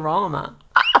Futurama.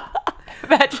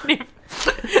 imagine if...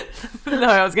 No,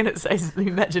 I was going to say,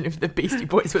 imagine if the Beastie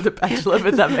Boys were The Bachelor,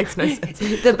 but that makes no sense.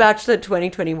 The Bachelor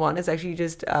 2021 is actually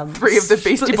just 3 of the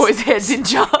Beastie Boys heads in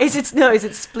jars. Is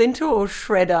it Splinter or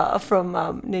Shredder from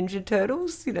Ninja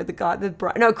Turtles? You know, the guy,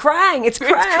 no, Krang. It's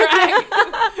Krang.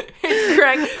 It's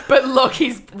Krang, but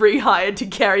Lockie's rehired to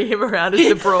carry him around as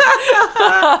the broad.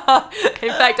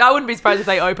 In fact, I wouldn't be surprised if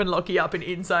they open Lockie up and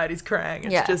inside is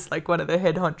Krang. It's just like one of the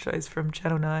head honchos from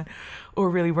Channel 9. Or a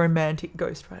really romantic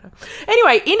Ghost Rider.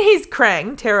 Anyway, in his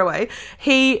Krang tearaway,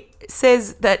 he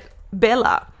says that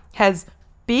Bella has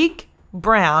big,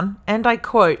 brown, and I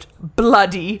quote,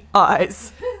 bloody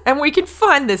eyes. And we can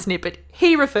find the snippet.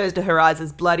 He refers to her eyes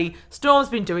as bloody. Storm's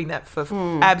been doing that for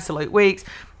absolute weeks.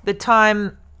 The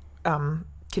time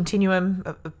continuum,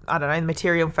 I don't know, the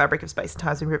material and fabric of space and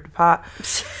time has been ripped apart,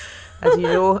 as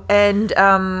usual. And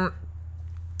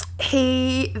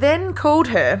he then called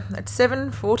her at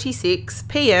 7:46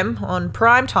 p.m. on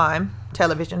prime time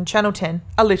television, Channel 10,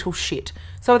 a little shit.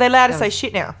 So are they allowed to say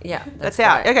shit now? Yeah, that's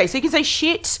out. Okay, so you can say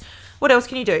shit. What else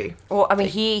can you do? Or I mean,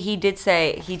 he did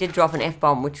drop an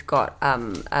F-bomb which got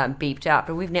beeped out,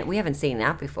 but we haven't seen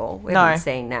that before. We haven't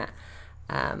seen that.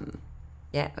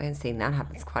 We haven't seen that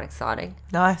happen. It's quite exciting.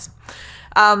 Nice.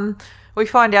 We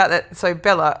find out that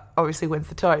Bella obviously wins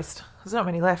the toast. There's not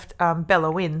many left. Bella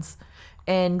wins.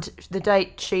 And the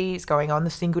date she's going on, the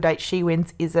single date she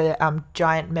wins, is a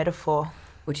giant metaphor.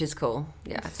 Which is cool.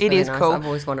 Yeah, it really is nice. Cool. I've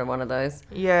always wanted one of those.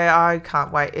 Yeah, I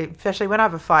can't wait. Especially when I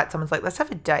have a fight, someone's like, let's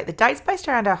have a date. The date's based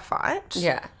around our fight.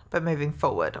 Yeah. But moving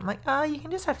forward, I'm like, you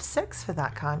can just have sex for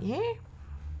that, can't you?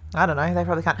 I don't know. They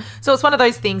probably can't. So it's one of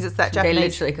those things. It's that Japanese... They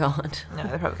literally can't. No,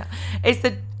 they probably can't. It's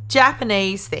the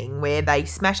Japanese thing where they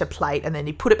smash a plate and then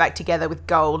you put it back together with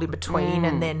gold in between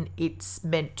and then it's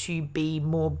meant to be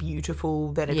more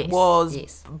beautiful than it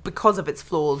was because of its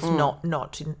flaws,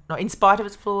 not in spite of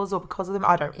its flaws or because of them.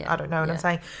 I don't know what I'm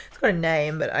saying. It's got a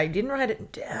name, but I didn't write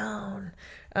it down.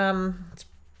 It's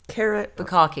carrot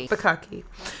Bukkake.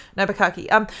 No,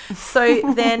 Bukkake.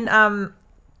 So then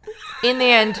in the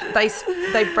end, they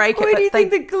break it. Where do you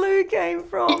think the glue came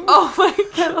from? Oh my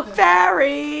God,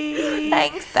 Barry!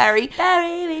 Thanks, Barry.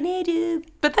 Barry, we need you.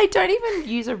 But they don't even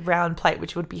use a round plate,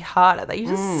 which would be harder. They use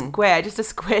a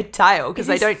square tail because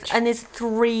they don't. And there's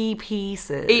 3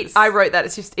 pieces. I wrote that.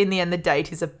 It's just in the end, the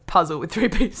date is a puzzle with 3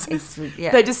 pieces.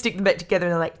 They just stick them back together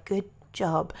and they're like, good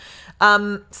job.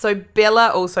 So Bella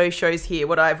also shows here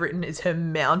what I've written is her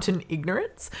mountain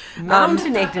ignorance.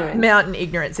 Mountain ignorance. Mountain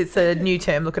ignorance. It's a new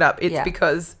term. Look it up. It's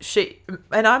because she,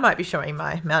 and I might be showing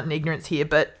my mountain ignorance here,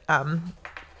 but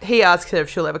he asks her if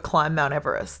she'll ever climb Mount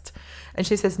Everest. And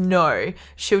she says no,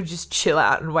 she'll just chill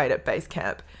out and wait at base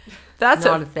camp. That's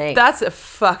not a thing. That's a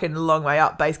fucking long way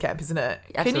up base camp, isn't it?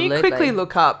 Absolutely. Can you quickly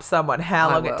look up how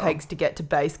long it takes to get to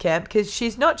base camp? Because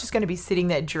she's not just going to be sitting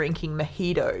there drinking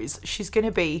mojitos. She's going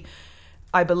to be,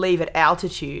 I believe, at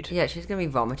altitude. Yeah, she's going to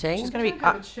be vomiting. She's going to be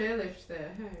have a chairlift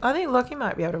there. Hey? I think Lockie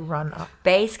might be able to run up.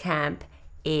 Base camp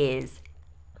is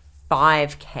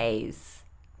 5 Ks,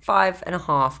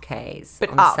 5.5 Ks but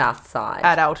on the south side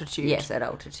at altitude. Yes, at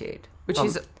altitude.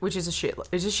 Which is a shit.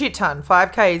 It's a shit ton.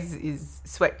 5K is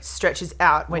stretches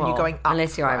out when you're going up.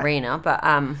 Unless you're Irina, but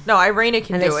no, Irina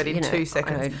can do it in 2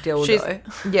 seconds. On a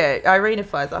dildo. Irina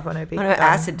flies up on her big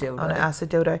acid dildo. On an acid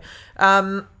dildo.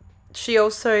 She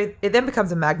also it then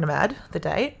becomes a Magnamad, the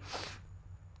date.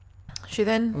 She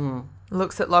then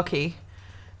looks at Lockie,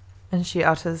 and she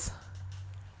utters,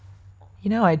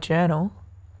 I journal.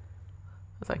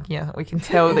 I was like, yeah, we can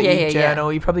tell that you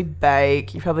journal. You probably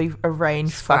bake. You probably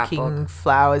arrange fucking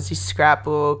flowers. You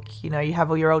scrapbook. You have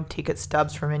all your old ticket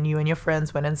stubs from when you and your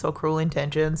friends went and saw Cruel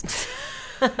Intentions.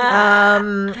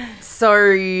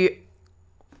 So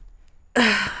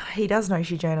he does know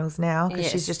she journals now because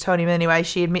she's just told him anyway.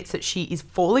 She admits that she is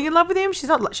falling in love with him. She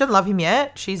doesn't love him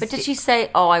yet. But did she say,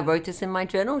 I wrote this in my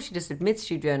journal? She just admits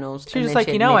she journals. She's just like,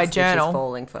 I journal. She's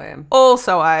falling for him.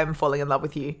 Also, I am falling in love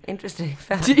with you. Interesting.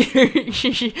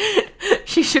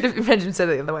 She should have mentioned it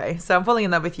the other way. So I'm falling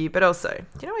in love with you, but also,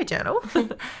 I journal?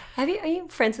 Are you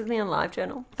friends with me on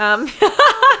LiveJournal?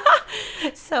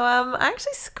 So I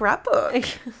actually scrapbook.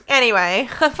 Anyway,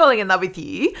 I'm falling in love with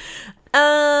you.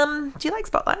 Do you like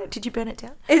Spotlight? Did you burn it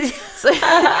down?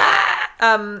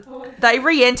 They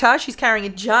re-enter. She's carrying a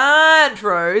giant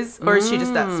rose, or is she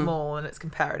just that small and it's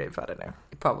comparative? I don't know.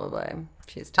 Probably.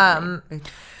 She's tiny.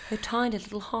 Her tiny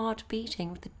little heart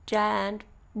beating with a giant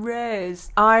rose.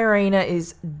 Irina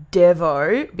is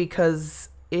Devo because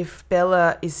if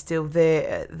Bella is still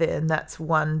there, then that's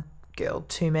one girl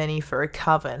too many for a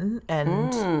coven,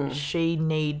 and she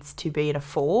needs to be in a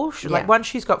 4. Like once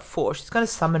she's got 4, she's going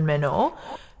to summon Menor,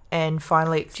 and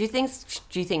finally. Do you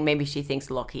think maybe she thinks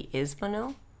Lockie is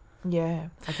Menor? Yeah,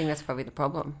 I think that's probably the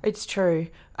problem. it's true.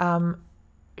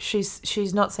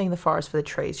 She's not seeing the forest for the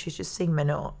trees. She's just seeing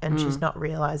Menor, and she's not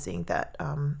realizing that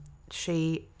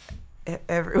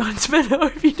everyone's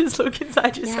Menor if you just look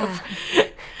inside yourself. Yeah.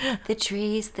 The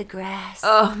trees, the grass.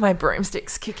 Oh, my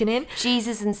broomstick's kicking in.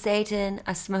 Jesus and Satan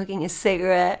are smoking a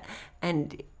cigarette,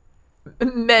 and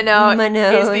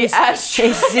Menor is the ashtray.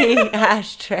 Is the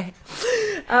ashtray.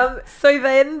 So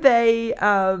then they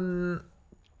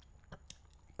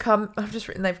come. I've just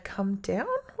written they've come down.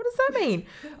 What does that mean?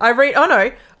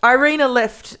 Irina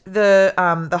left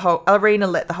Irina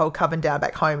let the whole coven down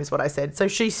back home is what I said. So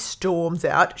she storms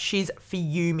out. She's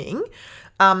fuming.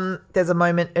 There's a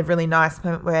really nice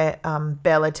moment where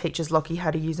Bella teaches Lockie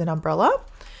how to use an umbrella.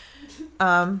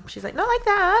 She's like, not like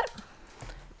that.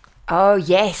 Oh,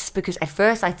 yes, because at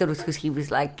first I thought it was because he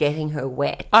was like getting her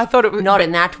wet. I thought it was not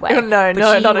in that way. No,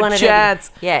 not a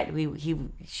chance.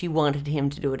 She wanted him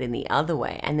to do it in the other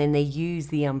way, and then they use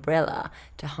the umbrella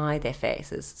to hide their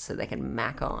faces so they can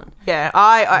mac on. Yeah,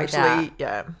 I actually,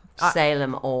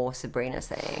 Salem or Sabrina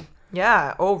saying.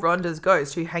 Yeah, or Rhonda's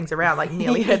ghost who hangs around like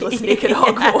nearly headless Nick at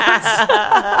Hogwarts.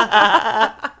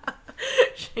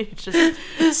 She's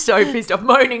just so pissed off.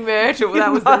 Moaning Myrtle,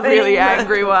 that was the really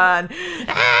angry one.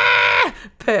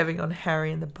 Perving on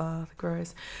Harry in the bath,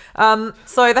 gross.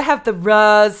 So they have the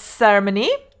Rose ceremony.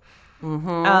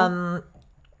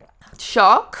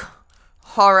 Shock,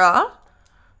 horror,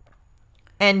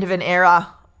 end of an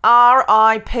era.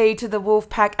 R.I.P. to the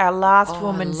Wolfpack, our last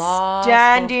woman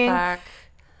standing. Wolfpack.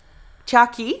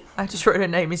 Chucky. I just wrote her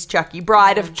name is Chucky.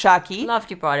 Bride of Chucky. Loved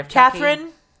your Bride of Chucky.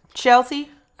 Catherine. Chelsea.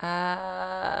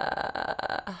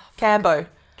 Cambo.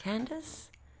 Candace?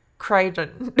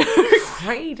 Craydon.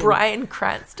 Brian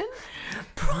Cranston.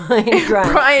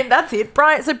 Brian, that's it.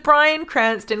 Brian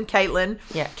Cranston, Caitlin.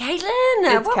 Yeah.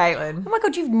 Caitlin. It's Caitlin. Oh my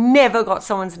God, you've never got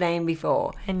someone's name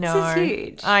before. I know. This is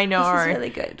huge. I know. This is really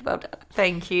good. Well done.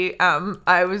 Thank you.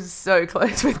 I was so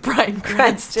close with Brian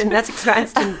Cranston. That's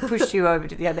Cranston pushed you over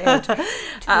to the other edge.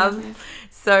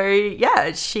 So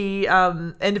yeah, she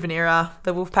end of an era.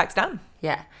 The Wolfpack's done.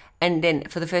 Yeah. And then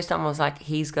for the first time I was like,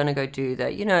 he's going to go do the,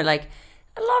 like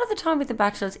a lot of the time with the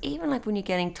Bachelors, even like when you're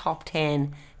getting top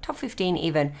 10, top 15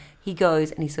 even, he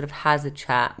goes and he sort of has a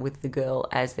chat with the girl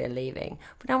as they're leaving.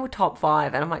 But now we're top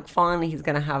 5 and I'm like, finally he's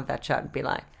going to have that chat and be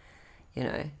like,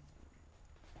 no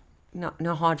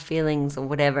hard feelings or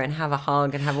whatever, and have a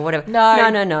hug and have a whatever.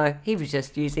 No. He was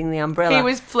just using the umbrella. He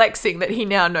was flexing that he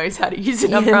now knows how to use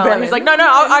an umbrella. He's like, no,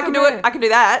 I can do it. I can do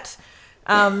that.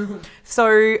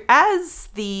 So as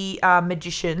the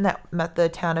magician that the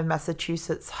town of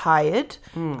Massachusetts hired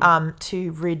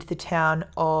to rid the town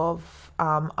of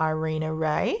Irina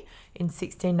Ray in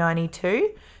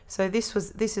 1692. So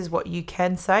this is what you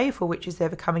can say for which is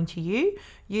ever coming to you.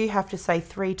 You have to say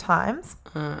 3 times.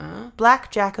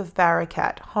 Black Jack of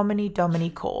Barakat, hominy domini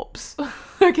corpse.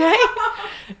 Okay?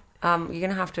 We're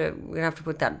gonna have to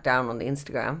put that down on the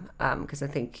Instagram because I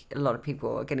think a lot of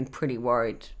people are getting pretty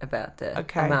worried about the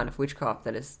amount of witchcraft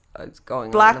that is going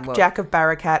on. Black Jack of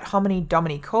Barakat, hominy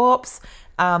domini corpse,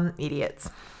 idiots.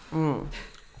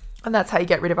 And that's how you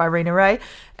get rid of Irina Ray,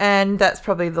 and that's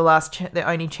probably the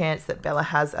only chance that Bella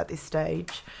has at this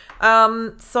stage.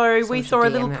 So we saw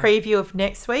a little preview of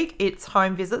next week. It's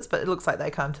home visits, but it looks like they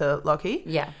come to Lockie.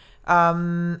 Yeah.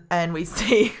 And we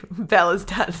see Bella's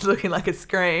dad looking like a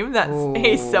scream.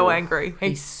 He's so angry.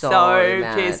 He's so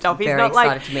pissed off. He's Very not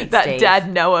like excited to meet that Steve.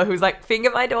 Dad Noah who's like,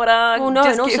 finger my daughter. Well,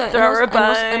 no, throw her a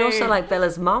bone. and also like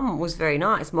Bella's mum was very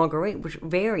nice. Marguerite was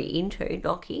very into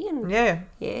Lockie, and Yeah.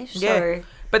 So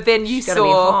But then you she's gotta be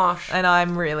saw, harsh. and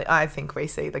I think we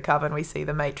see the coven, we see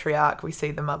the matriarch, we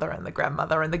see the mother and the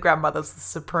grandmother's the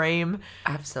supreme.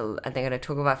 Absolutely, and they're going to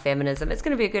talk about feminism. It's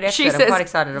going to be a good episode. I'm quite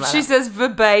excited about it. She says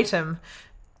verbatim,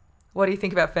 what do you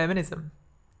think about feminism?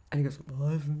 And he goes, I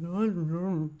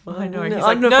know. He's I'm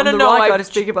like, no, no, I I've got to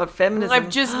speak about feminism. I've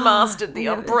just mastered the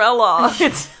umbrella.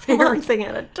 It's one thing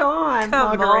at a time,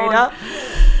 Come Margarita.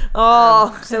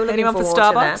 on. So looking anyone for forward to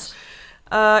Starbucks?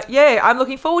 I'm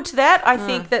looking forward to that. I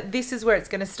think that this is where it's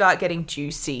going to start getting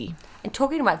juicy. And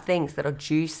talking about things that are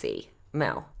juicy,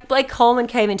 Mel. Blake Coleman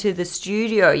came into the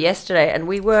studio yesterday, and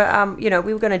we were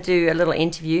going to do a little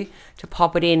interview to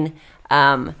pop it in,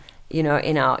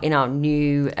 in our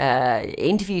new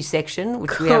interview section,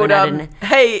 which we haven't had in.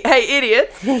 Hey,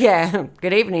 idiots! Yeah,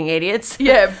 good evening, idiots.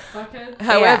 Yeah. Fuckhead.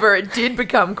 However, it did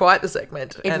become quite the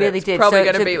segment. It and really it's did. Probably So-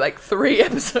 going to so- be like 3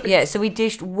 episodes. Yeah, so we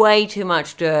dished way too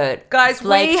much dirt. Guys,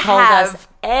 Blake we told us have-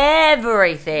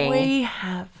 everything. We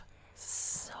have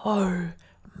so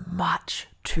much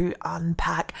to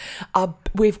unpack.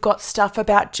 We've got stuff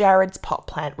about Jared's pot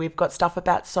plant. We've got stuff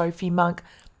about Sophie Monk's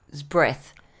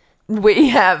breath. We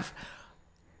have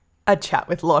a chat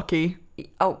with Lockie.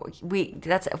 Oh, we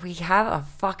have a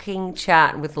fucking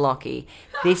chat with Lockie.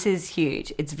 This is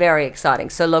huge. It's very exciting.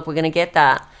 So look, we're going to get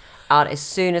that out as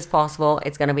soon as possible.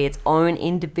 It's going to be its own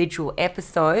individual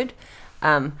episode.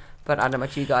 But I don't know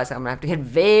about you guys. I'm going to have to get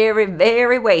very,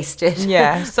 very wasted.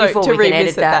 Yeah, so before to we can revisit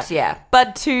edit that. that. Yeah.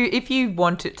 But if you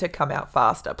want it to come out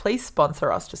faster, please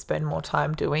sponsor us to spend more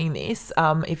time doing this.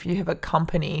 If you have a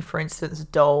company, for instance,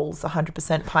 Dole's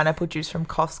 100% pineapple juice from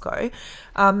Costco,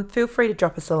 feel free to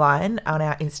drop us a line on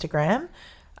our Instagram.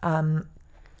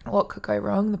 What Could Go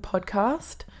Wrong, the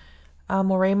podcast.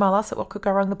 Or email us at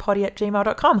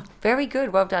whatcouldgowrongthepoddy@gmail.com. Very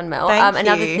good. Well done, Mel. Thank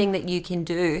Another you. thing that you can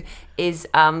do is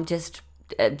just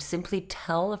simply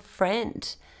tell a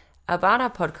friend about our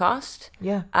podcast.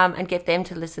 Yeah. And get them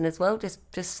to listen as well. Just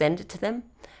send it to them.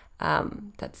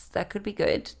 That could be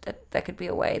good. That could be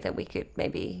a way that we could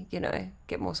maybe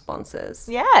get more sponsors.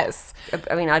 Yes.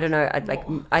 I mean, I don't know.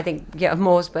 I think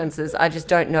more sponsors. I just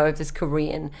don't know if this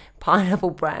Korean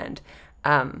pineapple brand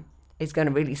is going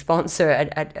to really sponsor a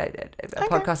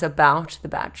podcast about The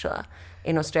Bachelor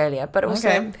in Australia. But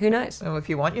also, who knows? Well, if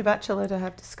you want your bachelor to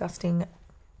have disgusting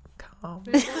calm.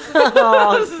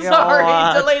 Oh,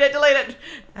 Sorry, delete it.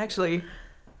 Actually,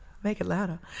 make it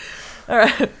louder. All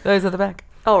right, those are the back.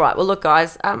 All right. Well, look,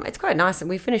 guys, it's quite nice, and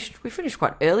we finished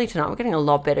quite early tonight. We're getting a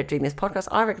lot better doing this podcast.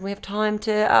 I reckon we have time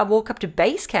to walk up to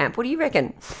base camp. What do you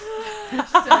reckon?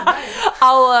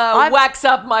 I'll wax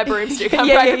up my broomstick. I'm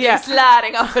practically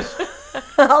sliding off it.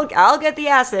 I'll get the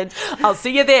acid. I'll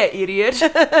see you there, idiot.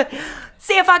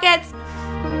 See you, fuckheads.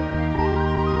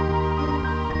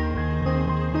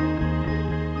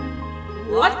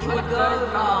 What could go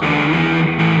wrong?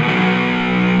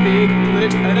 Big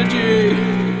Blit energy.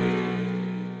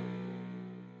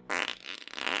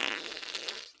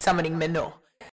 Summoning Menor.